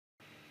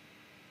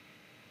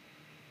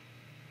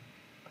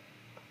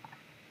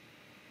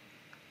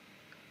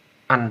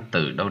Anh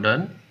từ đâu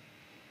đến?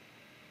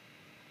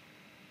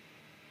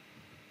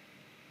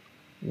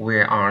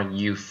 Where are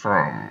you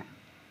from?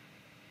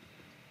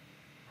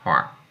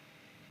 Hoặc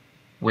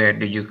Where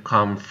do you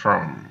come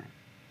from?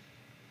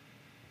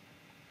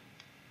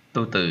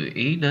 Tôi từ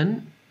Ý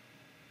đến.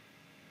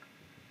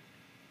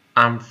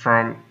 I'm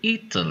from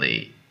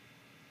Italy.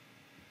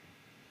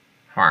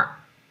 Hoặc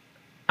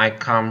I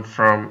come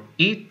from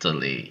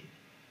Italy.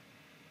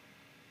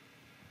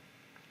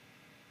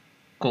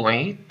 Cô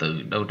ấy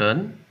từ đâu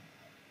đến?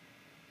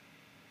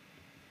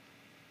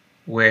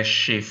 Where's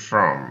she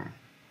from?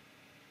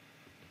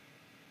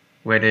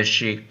 Where does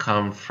she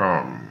come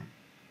from?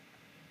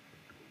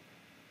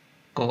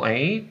 Cô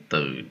ấy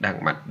từ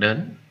Đan Mạch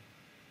đến.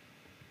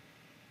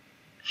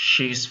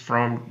 She's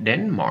from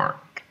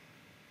Denmark.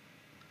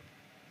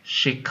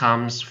 She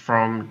comes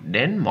from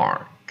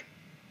Denmark.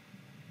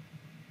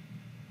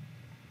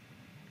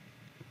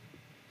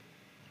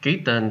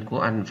 Ký tên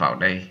của anh vào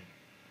đây.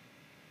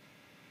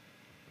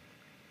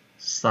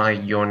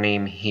 Sign your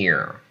name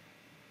here.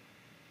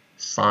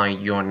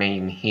 Sign your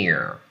name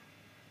here.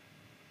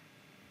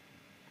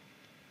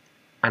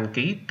 Anh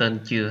ký tên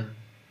chưa?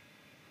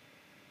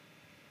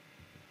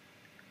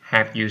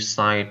 Have you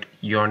signed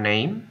your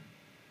name?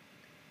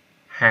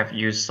 Have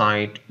you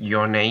signed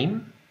your name?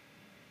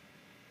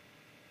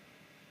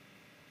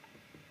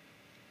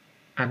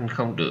 Anh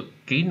không được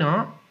ký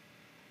nó.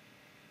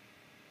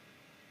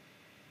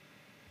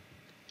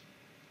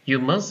 You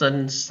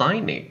mustn't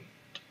sign it.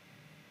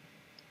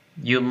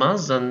 You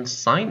mustn't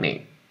sign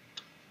it.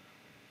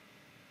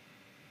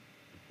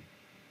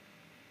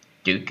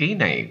 Chữ ký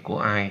này của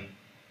ai?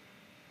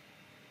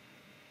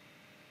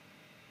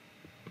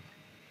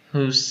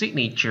 Whose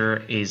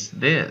signature is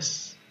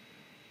this?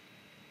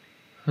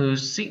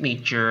 Whose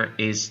signature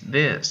is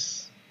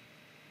this?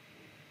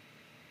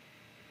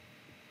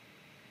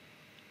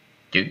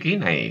 Chữ ký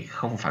này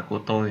không phải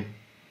của tôi.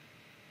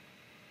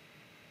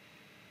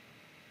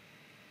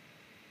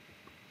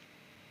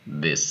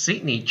 This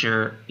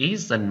signature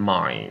isn't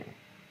mine.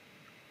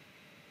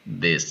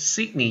 This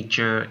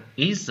signature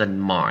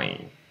isn't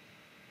mine.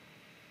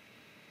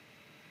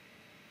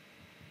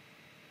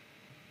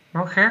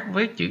 Nó khác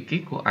với chữ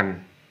ký của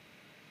anh.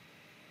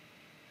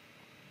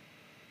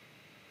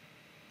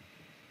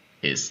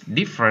 It's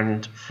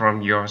different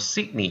from your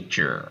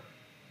signature.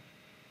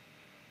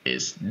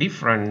 It's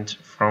different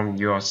from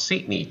your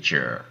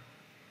signature.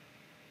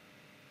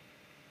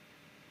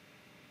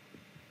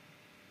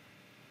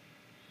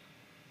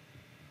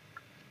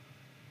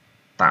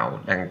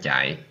 Tàu đang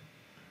chạy.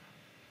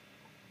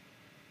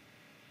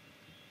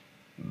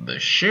 The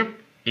ship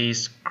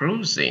is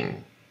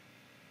cruising.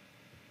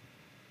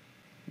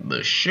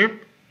 The ship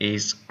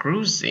is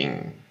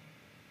cruising.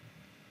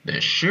 The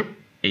ship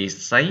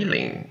is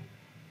sailing.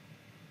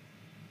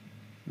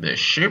 The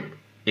ship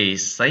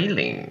is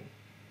sailing.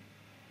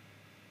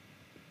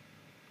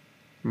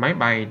 Máy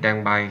bay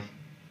đang bay.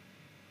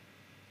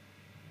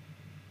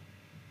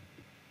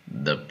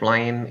 The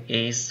plane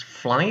is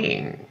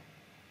flying.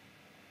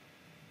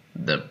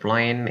 The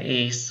plane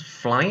is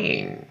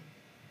flying.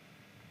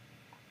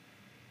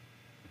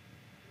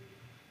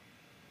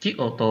 Chiếc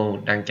ô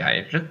tô đang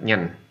chạy rất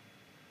nhanh.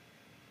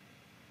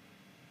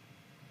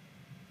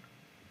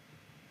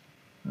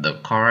 The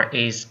car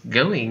is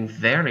going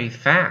very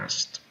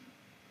fast.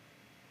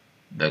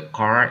 The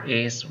car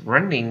is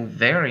running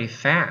very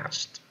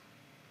fast.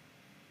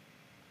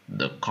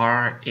 The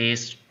car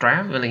is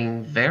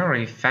traveling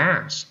very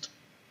fast.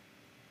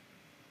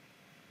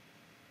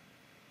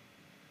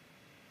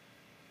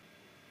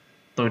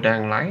 Tôi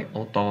đang lái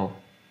ô tô.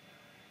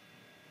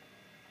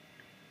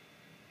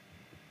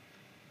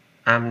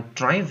 I'm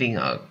driving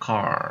a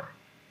car.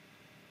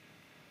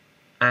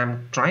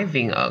 I'm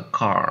driving a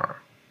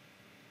car.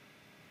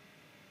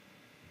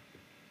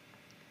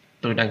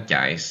 Tôi đang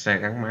chạy xe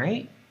gắn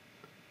máy.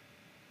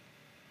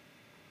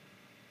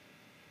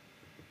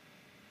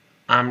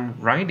 I'm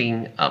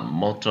riding a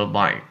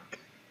motorbike.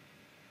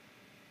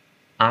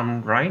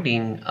 I'm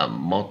riding a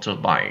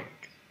motorbike.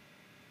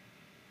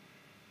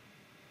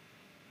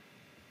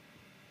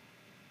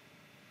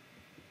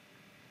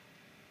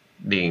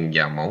 Điền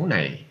vào mẫu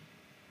này.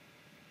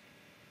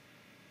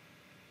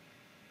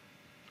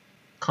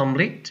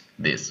 Complete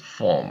this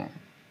form.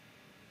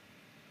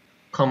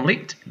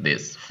 Complete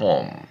this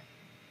form.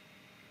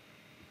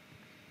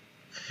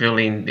 Fill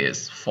in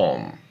this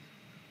form.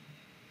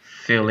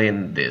 Fill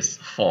in this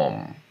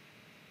form.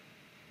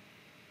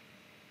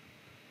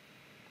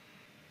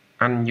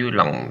 Anh vui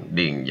lòng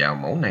điền vào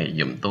mẫu này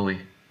giùm tôi.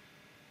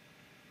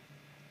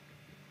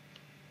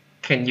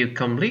 Can you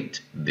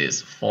complete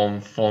this form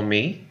for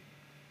me?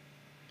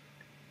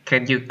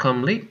 Can you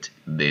complete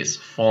this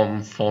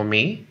form for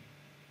me?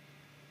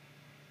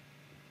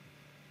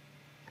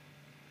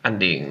 Anh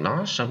điền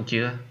nó xong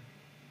chưa?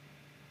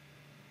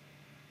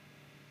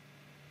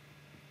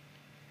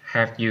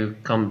 Have you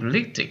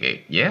completed it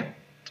yet?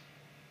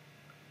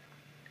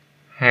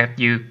 Have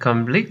you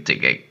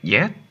completed it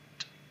yet?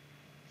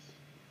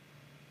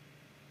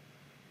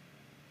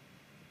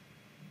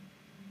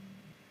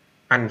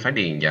 Anh phải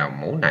điền vào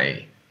mẫu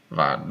này.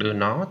 và đưa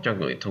nó cho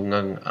người thu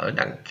ngân ở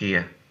đằng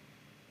kia.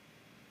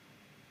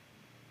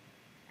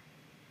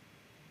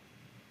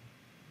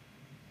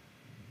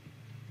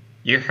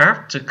 You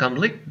have to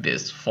complete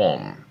this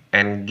form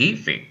and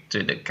give it to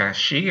the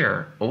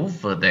cashier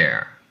over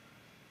there.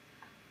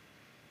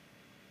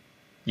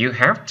 You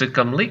have to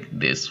complete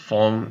this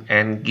form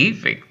and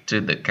give it to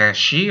the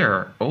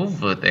cashier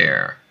over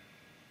there.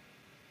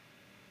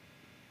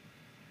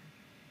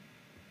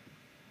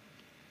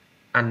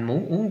 Anh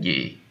muốn uống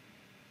gì?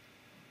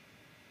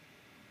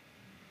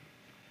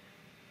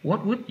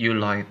 What would you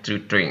like to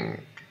drink?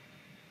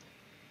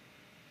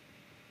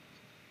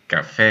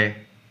 Cà phê.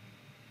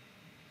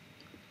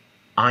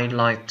 I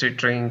like to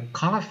drink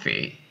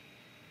coffee.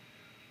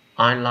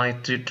 I like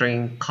to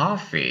drink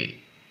coffee.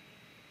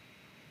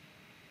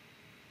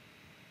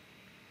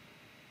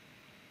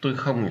 Tôi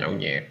không nhậu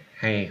nhẹt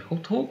hay hút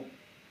thuốc.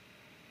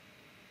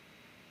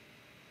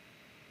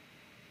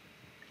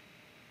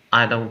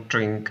 I don't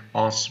drink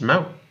or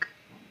smoke.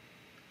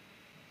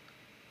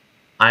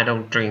 I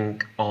don't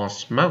drink or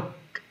smoke.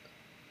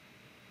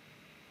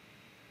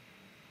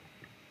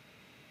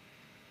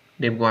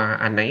 Đêm qua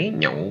anh ấy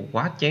nhậu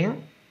quá chén.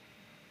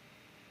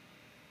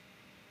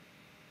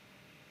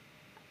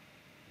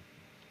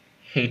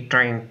 He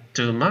drank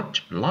too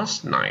much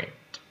last night.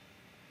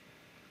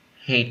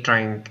 He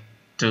drank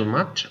too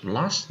much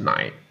last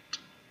night.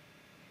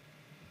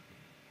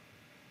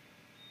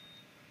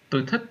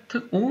 Tôi thích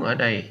thức uống ở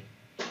đây.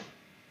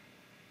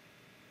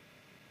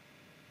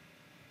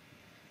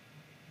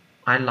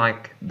 I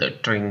like the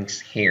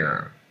drinks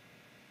here.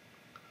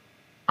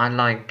 I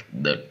like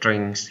the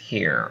drinks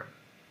here.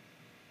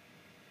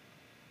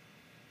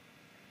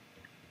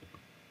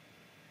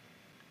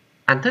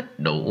 Anh thích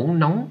đồ uống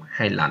nóng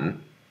hay lạnh?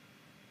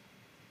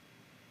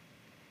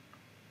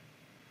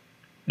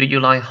 Do you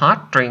like hot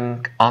drink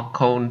or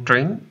cold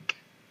drink?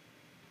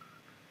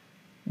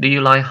 Do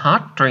you like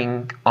hot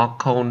drink or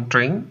cold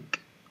drink?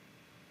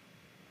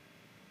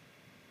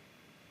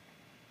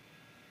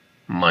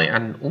 Mời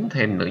anh uống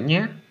thêm nữa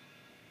nhé.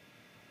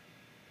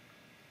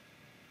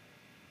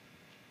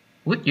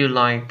 Would you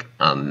like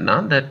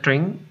another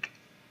drink?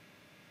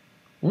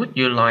 Would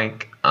you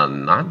like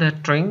another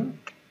drink?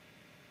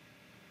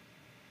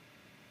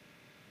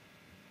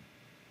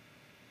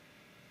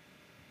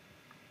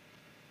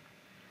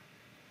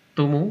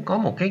 Tôi muốn có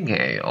một cái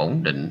nghề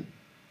ổn định.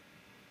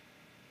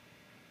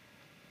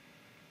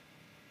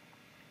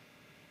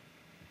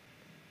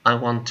 I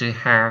want to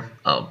have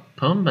a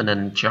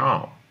permanent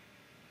job.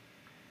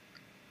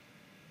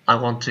 I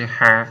want to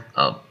have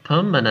a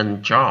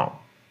permanent job.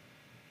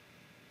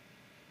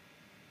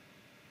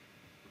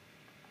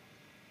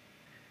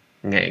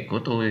 Nghề của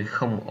tôi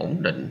không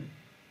ổn định.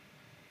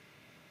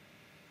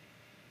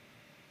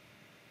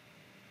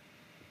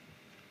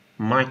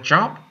 My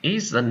job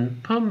isn't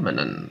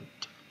permanent.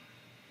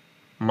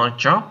 My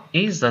job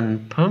isn't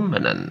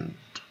permanent.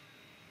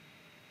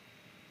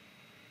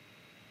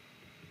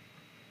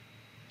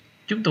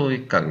 Chúng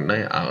tôi cần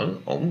nơi ở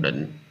ổn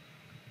định.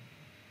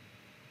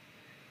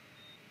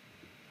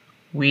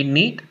 We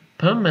need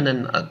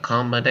permanent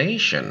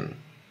accommodation.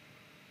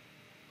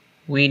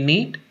 We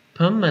need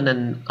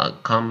permanent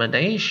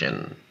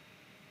accommodation.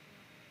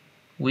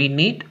 We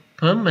need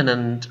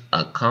permanent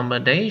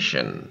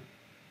accommodation.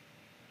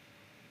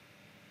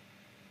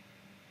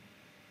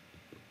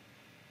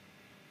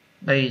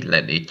 Đây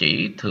là địa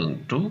chỉ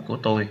thường trú của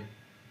tôi.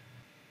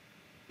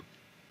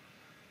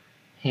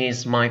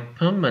 Here's my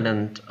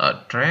permanent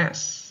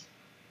address.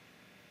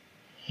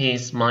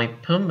 Here's my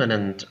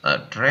permanent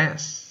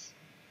address.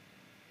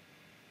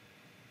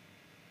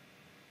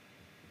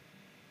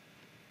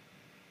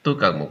 Tôi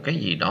cần một cái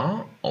gì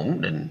đó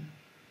ổn định.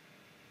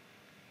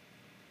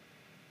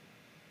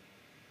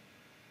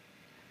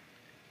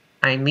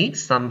 I need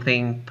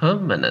something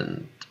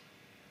permanent.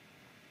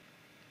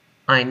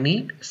 I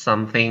need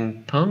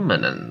something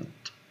permanent.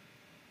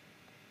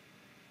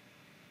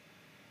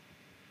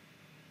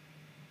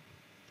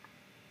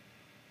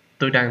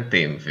 Tôi đang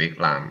tìm việc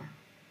làm.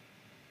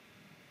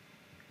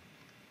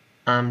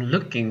 I'm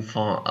looking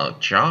for a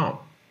job.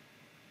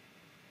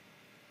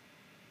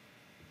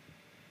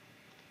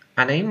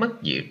 Anh ấy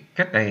mất việc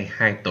cách đây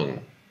 2 tuần.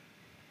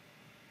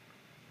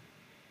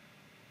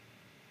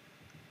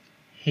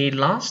 He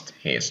lost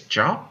his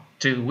job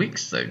 2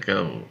 weeks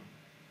ago.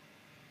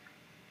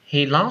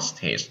 He lost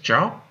his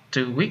job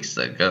 2 weeks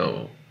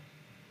ago.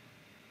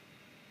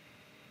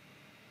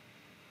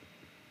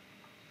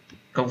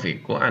 Công việc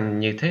của anh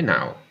như thế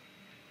nào?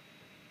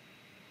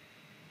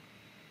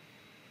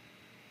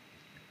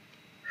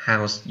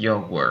 How's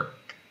your work?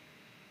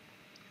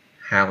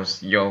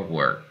 How's your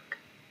work?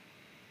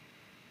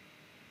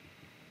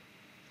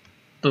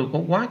 Tôi có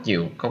quá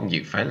nhiều công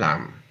việc phải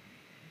làm.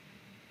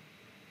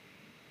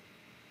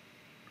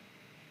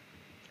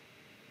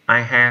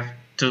 I have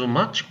too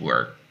much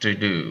work to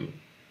do.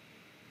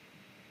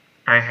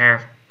 I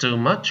have too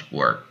much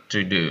work to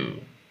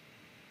do.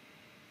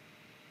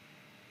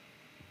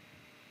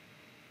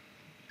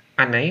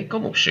 Anh ấy có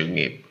một sự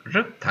nghiệp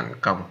rất thành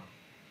công.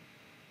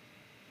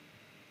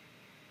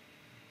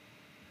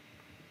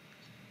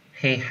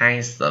 He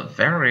has a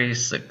very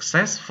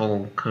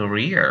successful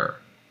career.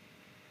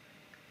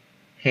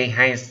 He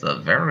has a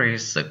very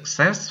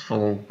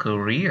successful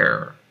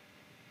career.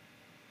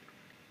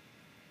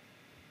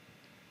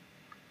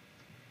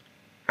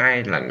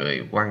 Ai là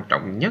người quan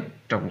trọng nhất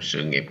trong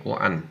sự nghiệp của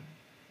anh?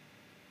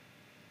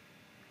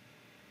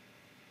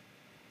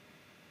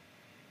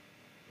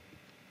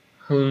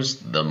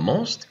 Who's the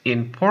most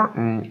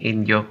important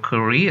in your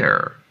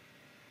career?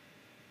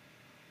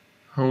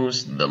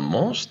 Who's the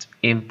most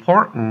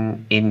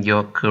important in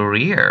your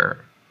career?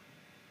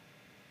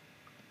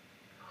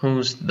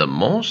 Who's the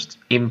most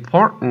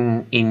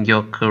important in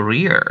your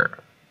career?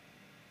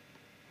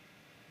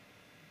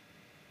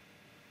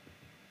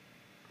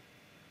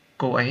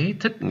 Cô ấy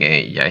thích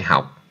nghề dạy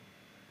học.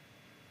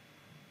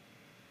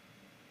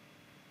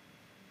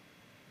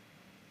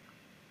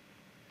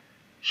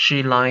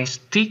 She likes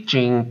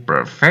teaching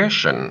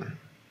profession.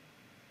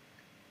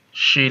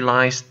 She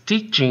likes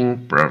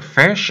teaching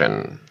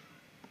profession.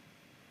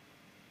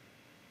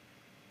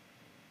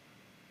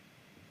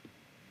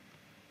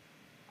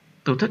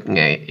 Tôi thích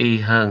nghề y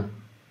hơn.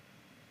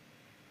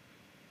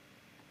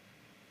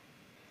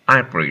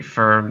 I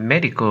prefer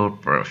medical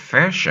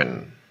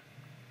profession.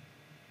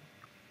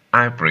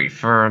 I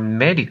prefer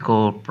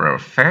medical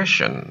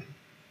profession.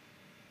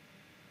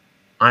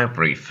 I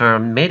prefer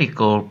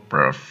medical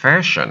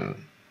profession.